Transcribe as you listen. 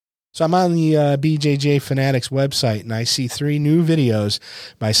So I'm on the BJJ Fanatics website, and I see 3 new videos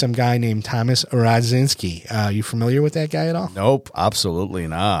by some guy named Thomas Radzinski. You familiar with that guy at all? Nope, absolutely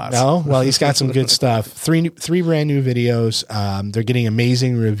not. No? Well, he's got some good stuff. Three brand new videos. They're getting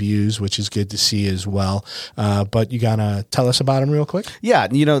amazing reviews, which is good to see as well. But you got to tell us about them real quick? Yeah,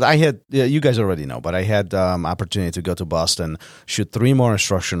 I had, you guys already know, but I had opportunity to go to Boston, shoot 3 more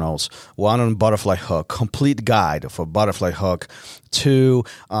instructionals, 1 on butterfly hook, complete guide for butterfly hook, 2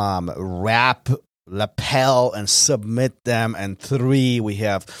 wrap, lapel, and submit them, and 3 we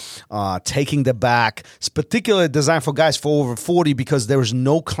have taking the back. It's particularly designed for guys for over 40 because there's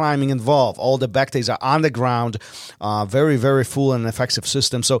no climbing involved. All the back takes are on the ground. Very, very full and effective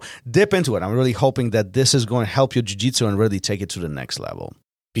system. So dip into it. I'm really hoping that this is going to help your jiu-jitsu and really take it to the next level.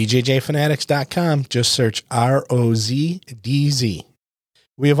 BJJfanatics.com. Just search ROZDZ.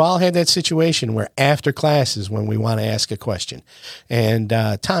 We have all had that situation where after class is when we want to ask a question. And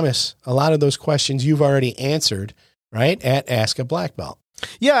Thomas, a lot of those questions you've already answered, right, at Ask a Black Belt.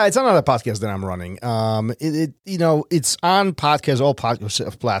 Yeah, it's another podcast that I'm running. It's on podcast, all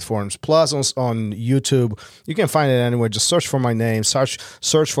podcast platforms, plus on YouTube. You can find it anywhere. Just search for my name. Search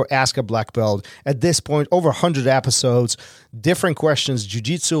for Ask a Black Belt. At this point, over 100 episodes, different questions,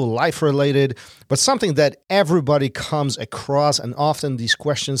 jiu-jitsu, life-related, but something that everybody comes across, and often these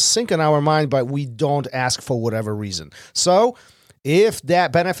questions sink in our mind, but we don't ask for whatever reason. So if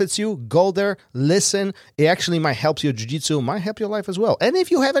that benefits you, go there, listen. It actually might help your jiu-jitsu, might help your life as well. And if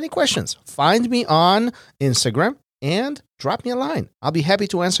you have any questions, find me on Instagram and drop me a line. I'll be happy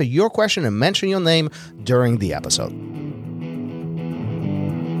to answer your question and mention your name during the episode.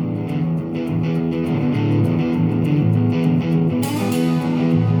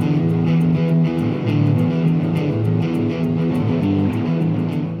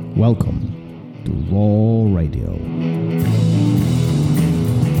 Welcome to Raw Radio.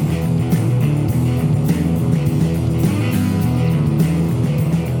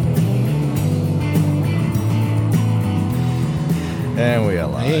 And we are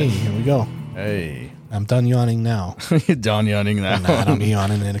live. Hey, here we go. Hey. I'm done yawning now. You're done yawning now. No, I'll be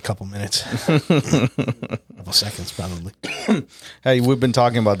yawning in a couple minutes. Couple seconds, probably. Hey, we've been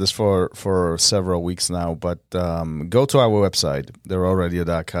talking about this for several weeks now, but go to our website,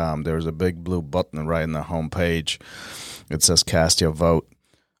 therawradio.com. There's a big blue button right in the homepage. It says cast your vote.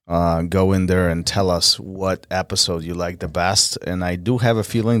 Go in there and tell us what episode you like the best. And I do have a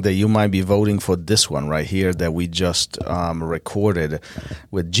feeling that you might be voting for this one right here that we just recorded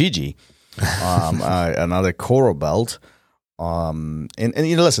with GiGi, another coral belt. And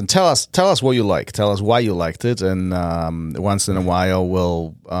listen, tell us what you like. Tell us why you liked it. And once in a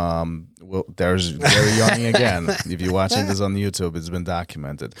while, there's Gary yawning again. If you're watching this on YouTube, it's been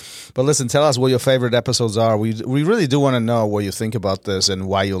documented. But listen, tell us what your favorite episodes are. We really do want to know what you think about this and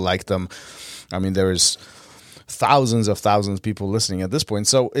why you like them. I mean, there is thousands of people listening at this point.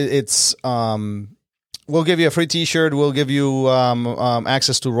 So it's we'll give you a free T-shirt. We'll give you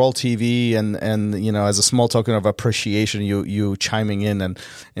access to Roll TV, and as a small token of appreciation, you chiming in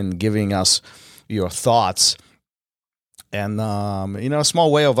and giving us your thoughts, and a small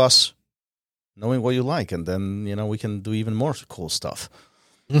way of us knowing what you like, and then we can do even more cool stuff.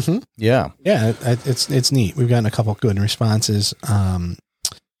 Mm-hmm. Yeah, it's neat. We've gotten a couple good responses,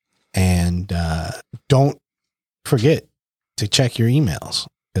 and don't forget to check your emails.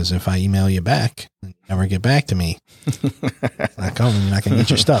 Because if I email you back and you never get back to me, it's not coming. You're not going to get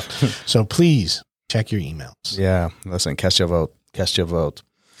your stuff. So please check your emails. Yeah. Listen, cast your vote. Cast your vote.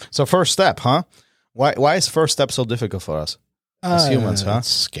 So first step, huh? Why is first step so difficult for us as humans, huh? It's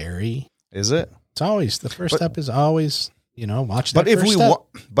scary. Is it? It's always, the first step is always, watch that but first step.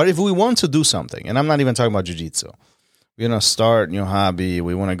 But if we want to do something, and I'm not even talking about jiu-jitsu, we're going to start a new hobby,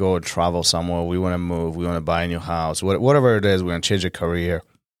 we want to go travel somewhere, we want to move, we want to buy a new house, whatever it is, we're going to change a career.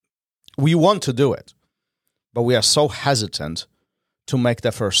 We want to do it, but we are so hesitant to make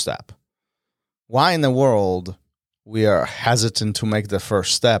the first step. Why in the world we are hesitant to make the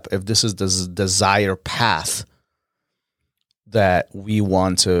first step if this is the desired path that we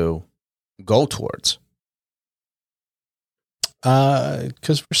want to go towards?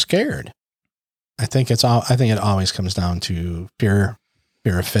 Because we're scared. I think it always comes down to fear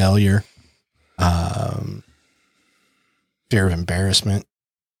of failure, fear of embarrassment.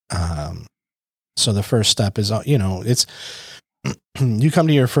 So the first step is, it's, you come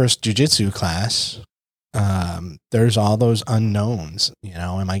to your first jiu-jitsu class. There's all those unknowns,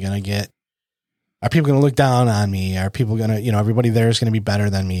 are people going to look down on me? Are people going to, everybody there is going to be better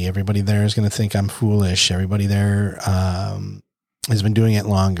than me. Everybody there is going to think I'm foolish. Everybody there, has been doing it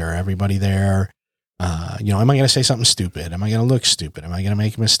longer. Everybody there, Am I going to say something stupid? Am I going to look stupid? Am I going to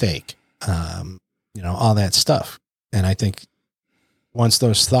make a mistake? All that stuff. And I think once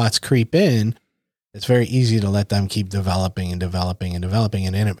those thoughts creep in, it's very easy to let them keep developing and developing and developing.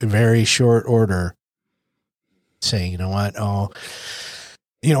 And in a very short order, say,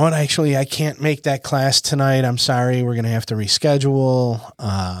 actually, I can't make that class tonight. I'm sorry. We're going to have to reschedule.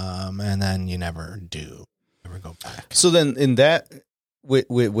 And then you never go back. So then in that,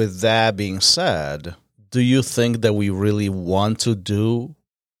 with that being said, do you think that we really want to do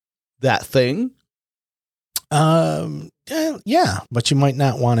that thing? Yeah, but you might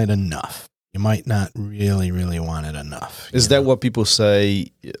not want it enough. You might not really, really want it enough. Is that what people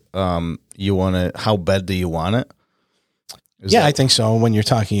say? You want it? How bad do you want it? I think so. When you're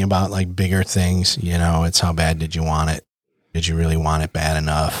talking about like bigger things, it's how bad did you want it? Did you really want it bad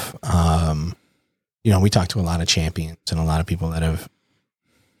enough? We talk to a lot of champions and a lot of people that have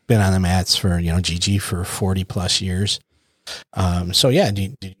been on the mats for, GiGi for 40 plus years.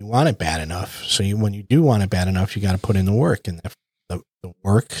 Did you want it bad enough? So when you do want it bad enough, you got to put in the work, and the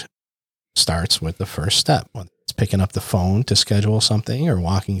work starts with the first step. Whether it's picking up the phone to schedule something or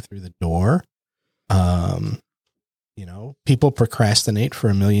walking through the door. People procrastinate for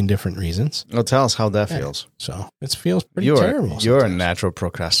a million different reasons. Well, tell us how that feels. So it feels pretty terrible. You're a natural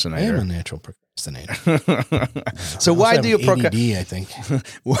procrastinator. I am a natural procrastinator. So why do you procrastinate? I think.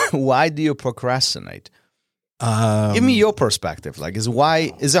 Why do you procrastinate? Give me your perspective. Like,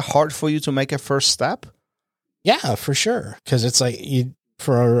 is it hard for you to make a first step? Yeah, for sure. Because it's like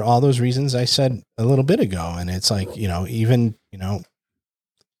for all those reasons I said a little bit ago, and it's like you have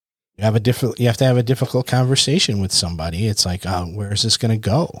to have a difficult conversation with somebody. It's like, where is this going to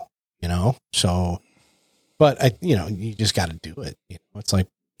go? So, but you just got to do it. It's like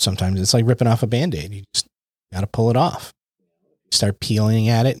sometimes it's like ripping off a Band-Aid. You just got to pull it off. Start peeling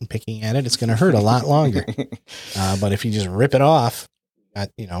at it and picking at it, it's going to hurt a lot longer. But if you just rip it off,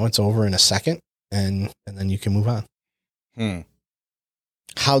 it's over in a second, and then you can move on.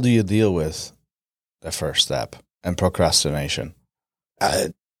 How do you deal with the first step and procrastination?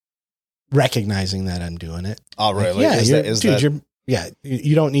 Recognizing that I'm doing it. Oh, really?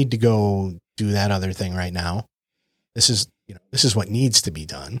 You don't need to go do that other thing right now. This is what needs to be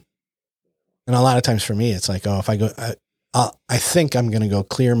done. And a lot of times for me, it's like, if I go, I think I'm going to go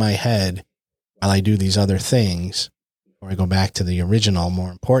clear my head while I do these other things, or I go back to the original,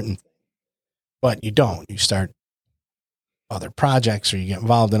 more important thing. But you don't. You start other projects, or you get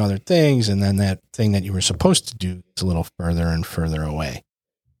involved in other things, and then that thing that you were supposed to do is a little further and further away.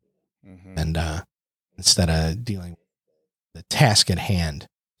 Mm-hmm. And instead of dealing with the task at hand,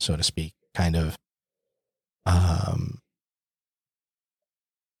 so to speak, kind of,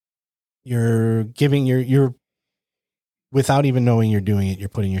 you're giving you're without even knowing you're doing it, you're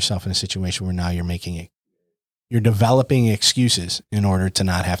putting yourself in a situation where now you're developing excuses in order to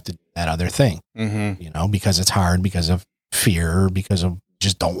not have to do that other thing, because it's hard, because of fear, because of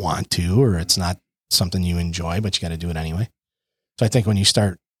just don't want to, or it's not something you enjoy, but you got to do it anyway. So I think when you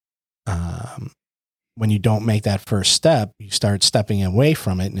start, when you don't make that first step, you start stepping away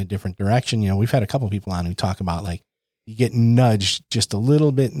from it in a different direction. We've had a couple of people on who talk about like, you get nudged just a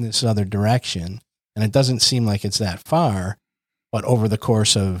little bit in this other direction, and it doesn't seem like it's that far, but over the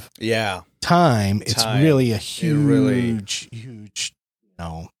course of time, it's really a huge,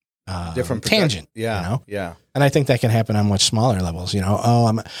 different tangent. Yeah. And I think that can happen on much smaller levels.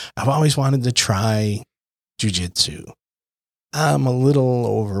 I've always wanted to try jujitsu. I'm a little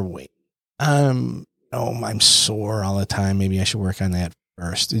overweight. I'm sore all the time. Maybe I should work on that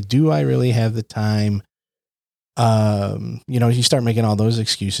first. Do I really have the time? You start making all those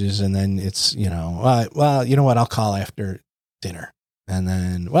excuses, and then it's, you know what, I'll call after dinner. And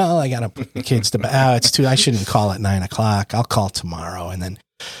then, I got to put the kids to bed. It's too, I shouldn't call at 9:00. I'll call tomorrow. And then,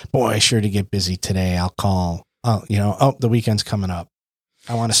 boy, sure to get busy today. I'll call, the weekend's coming up.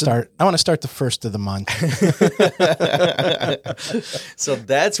 I want to start the first of the month. So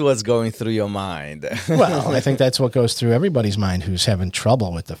that's what's going through your mind. Well, I think that's what goes through everybody's mind who's having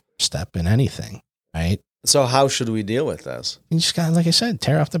trouble with the first step in anything, right? So how should we deal with this? You just got, like I said,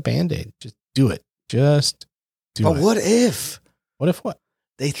 tear off the Band-Aid. Just do it. Just do it. But what if? What if what?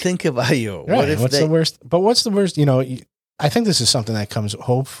 They think about you. Right. What if what's the worst? But what's the worst? I think this is something that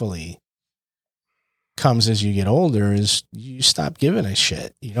hopefully comes as you get older, is you stop giving a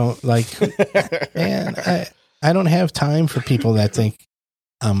shit. You don't like, man, I don't have time for people that think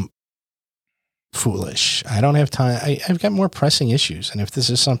I'm foolish. I don't have time. I've got more pressing issues. And if this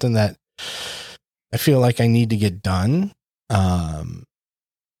is something that I feel like I need to get done, and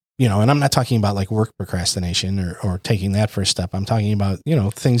I'm not talking about like work procrastination or taking that first step. I'm talking about,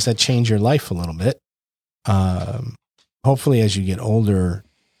 things that change your life a little bit. hopefully as you get older,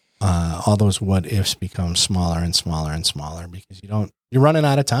 all those what ifs become smaller and smaller and smaller because you're running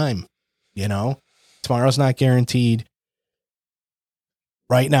out of time. Tomorrow's not guaranteed.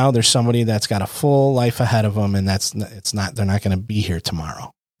 Right now, there's somebody that's got a full life ahead of them, and they're not going to be here tomorrow.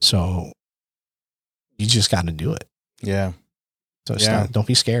 So you just got to do it. Yeah. So don't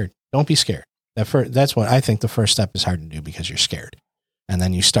be scared. Don't be scared. That's what I think the first step is hard to do because you're scared. And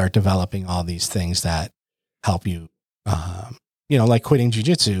then you start developing all these things that help you, like quitting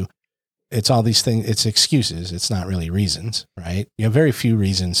jiu-jitsu. It's all these things. It's excuses. It's not really reasons, right? You have very few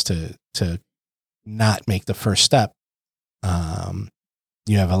reasons to not make the first step.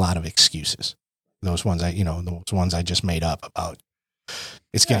 You have a lot of excuses. Those ones I just made up about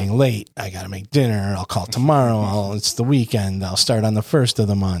it's getting late. I got to make dinner. I'll call tomorrow. It's the weekend. I'll start on the 1st of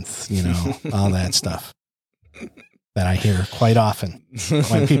the month, all that stuff that I hear quite often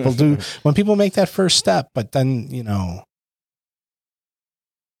when people make that first step, but then,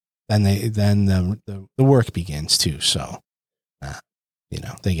 then the work begins too. So,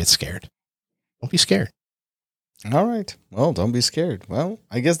 they get scared. Don't be scared. All right. Well, don't be scared. Well,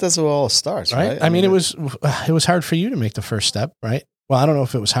 I guess that's where it all starts, right? I mean, it was hard for you to make the first step, right? Well, I don't know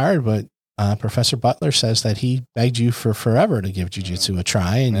if it was hard, but Professor Butler says that he begged you for forever to give jiu-jitsu a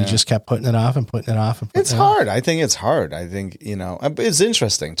try, and you just kept putting it off and putting it off. It's hard. I think it's hard. I think, it's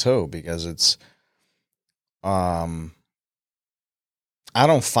interesting too, because it's, I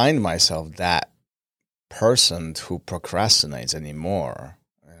don't find myself that person who procrastinates anymore.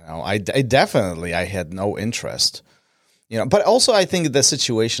 I definitely had no interest, but also I think the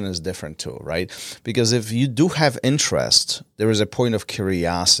situation is different too, right? Because if you do have interest, there is a point of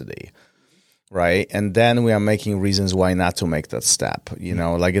curiosity, right? And then we are making reasons why not to make that step.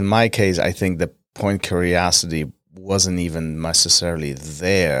 Like in my case, I think the point curiosity wasn't even necessarily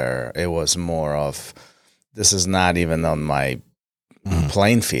there. It was more of, this is not even on my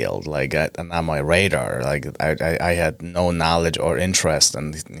playing field, like on my radar. Like I had no knowledge or interest,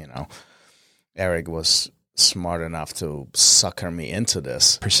 and Eric was smart enough to sucker me into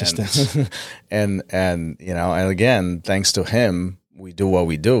this persistence, and again, thanks to him, we do what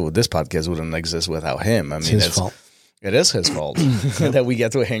we do. This podcast wouldn't exist without him. I mean, it's his fault. It is his fault that we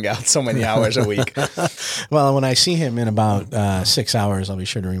get to hang out so many hours a week. Well, when I see him in about 6 hours, I'll be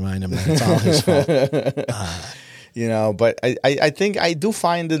sure to remind him that it's all his fault. But I think I do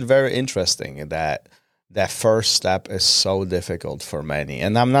find it very interesting that first step is so difficult for many.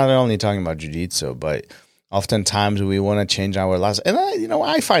 And I'm not only talking about jiu-jitsu, but oftentimes we want to change our lives. And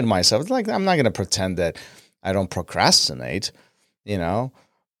I find myself, like, I'm not going to pretend that I don't procrastinate,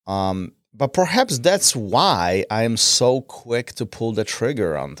 but perhaps that's why I'm so quick to pull the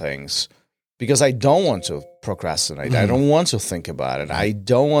trigger on things, because I don't want to procrastinate. I don't want to think about it. I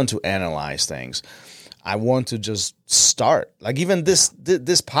don't want to analyze things. I want to just start. Like even this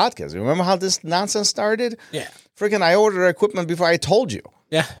podcast. Remember how this nonsense started? Yeah. Freaking, I ordered equipment before I told you.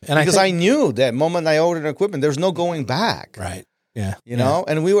 Yeah. And because I knew that moment I ordered equipment, there's no going back. Right. Yeah.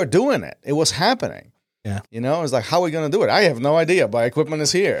 And we were doing it. It was happening. Yeah. It's like, how are we going to do it? I have no idea, but equipment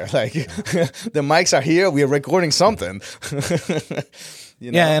is here. Like the mics are here. We are recording something.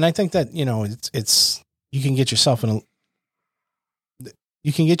 Yeah. And I think that, it's you can get yourself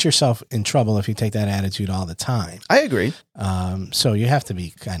in trouble if you take that attitude all the time. I agree. So you have to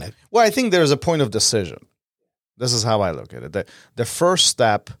be kind of... Well, I think there's a point of decision. This is how I look at it. The first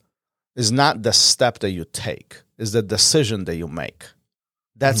step is not the step that you take, is the decision that you make.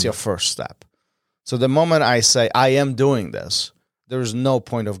 That's your first step. So the moment I say, I am doing this, there's no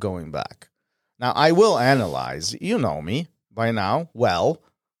point of going back. Now, I will analyze. You know me by now. Well,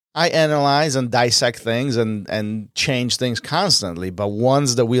 I analyze and dissect things and change things constantly. But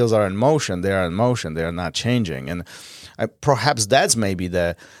once the wheels are in motion, they are in motion. They are not changing. And perhaps that's maybe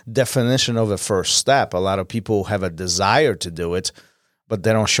the definition of a first step. A lot of people have a desire to do it, but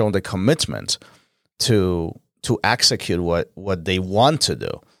they don't show the commitment to execute what they want to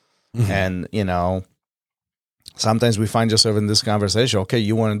do. And, sometimes we find yourself in this conversation, okay,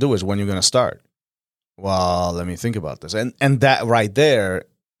 you want to do is when you're going to start. Well, let me think about this. And that right there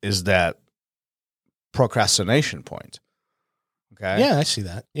is that procrastination point. Okay. Yeah, I see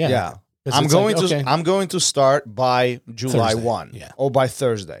that. Yeah. I'm going to start by July Thursday. 1 Yeah. or by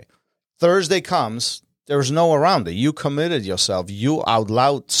Thursday. Thursday comes, there's no around it. You committed yourself. You out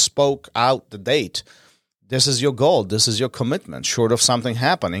loud spoke out the date. This is your goal. This is your commitment. Short of something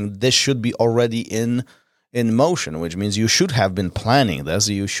happening, this should be already in motion, which means you should have been planning this.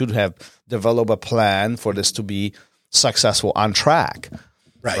 You should have developed a plan for this to be successful on track.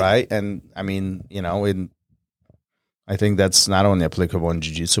 Right. And I mean, I think that's not only applicable in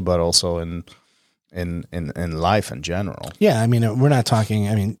jiu-jitsu, but also in in life in general. Yeah, I mean, we're not talking.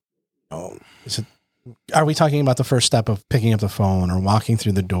 I mean, are we talking about the first step of picking up the phone or walking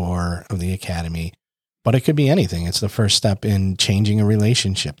through the door of the academy? But it could be anything. It's the first step in changing a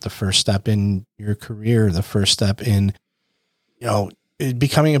relationship, the first step in your career, the first step in,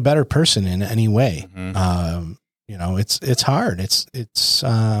 becoming a better person in any way. Mm-hmm. It's hard. It's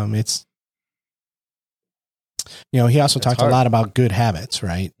he also talked a lot about good habits,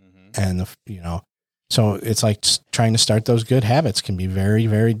 right? Mm-hmm. And so it's like trying to start those good habits can be very,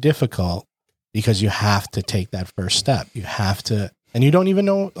 very difficult because you have to take that first step. You have to, and you don't even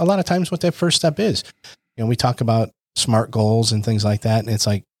know a lot of times what that first step is. We talk about SMART goals and things like that. And it's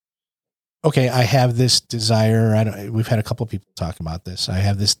like, okay, I have this desire. We've had a couple of people talk about this. I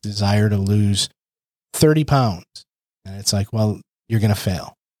have this desire to lose 30 pounds. And it's like, well, you're going to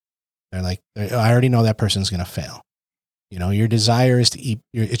fail. They're like, I already know that person's going to fail. Your desire is to eat.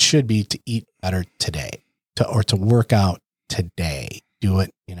 It should be to eat better today, to work out today. Do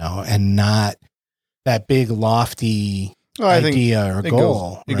it, and not that big lofty idea or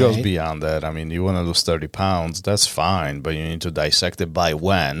goal. It goes beyond that. I mean, you want to lose 30 pounds, that's fine, but you need to dissect it by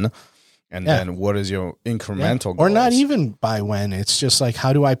when, and then what is your incremental goals? Or not even by when. It's just like,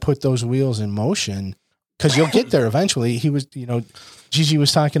 how do I put those wheels in motion? Because you'll get there eventually. He was, GiGi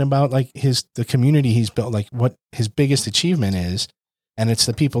was talking about like the community he's built, like what his biggest achievement is. And it's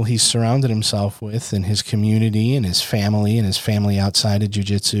the people he's surrounded himself with and his community and his family outside of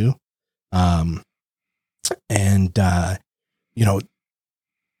jiu-jitsu.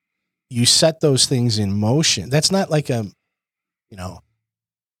 You set those things in motion. That's not like I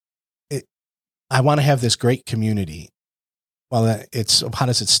want to have this great community. Well, how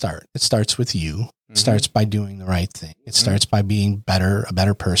does it start? It starts with you. It starts by doing the right thing. It starts by being a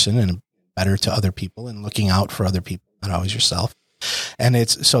better person and better to other people and looking out for other people, not always yourself. And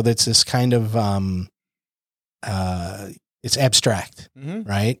that's this kind of, it's abstract,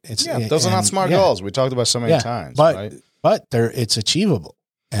 right? Those are not SMART goals. We talked about so many times, but it's achievable,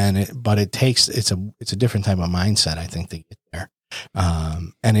 and it's a different type of mindset, I think, to get there.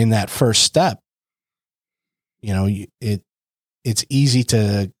 And in that first step, it's easy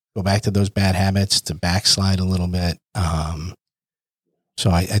to go back to those bad habits, to backslide a little bit. So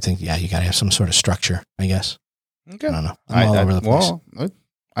I think, you got to have some sort of structure, I guess. Okay. I don't know. I'm all over the place. Well,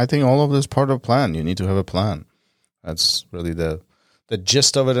 I think all of this is part of a plan. You need to have a plan. That's really the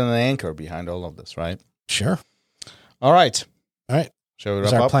gist of it and the anchor behind all of this, right? Sure. All right. Shall we wrap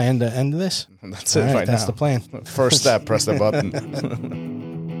up? Is our plan to end this? That's it right now. That's the plan. First step, press the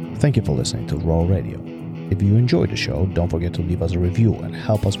button. Thank you for listening to Raw Radio. If you enjoyed the show, don't forget to leave us a review and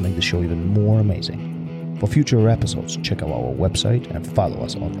help us make the show even more amazing. For future episodes, check out our website and follow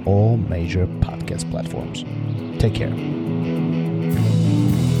us on all major podcast platforms. Take care.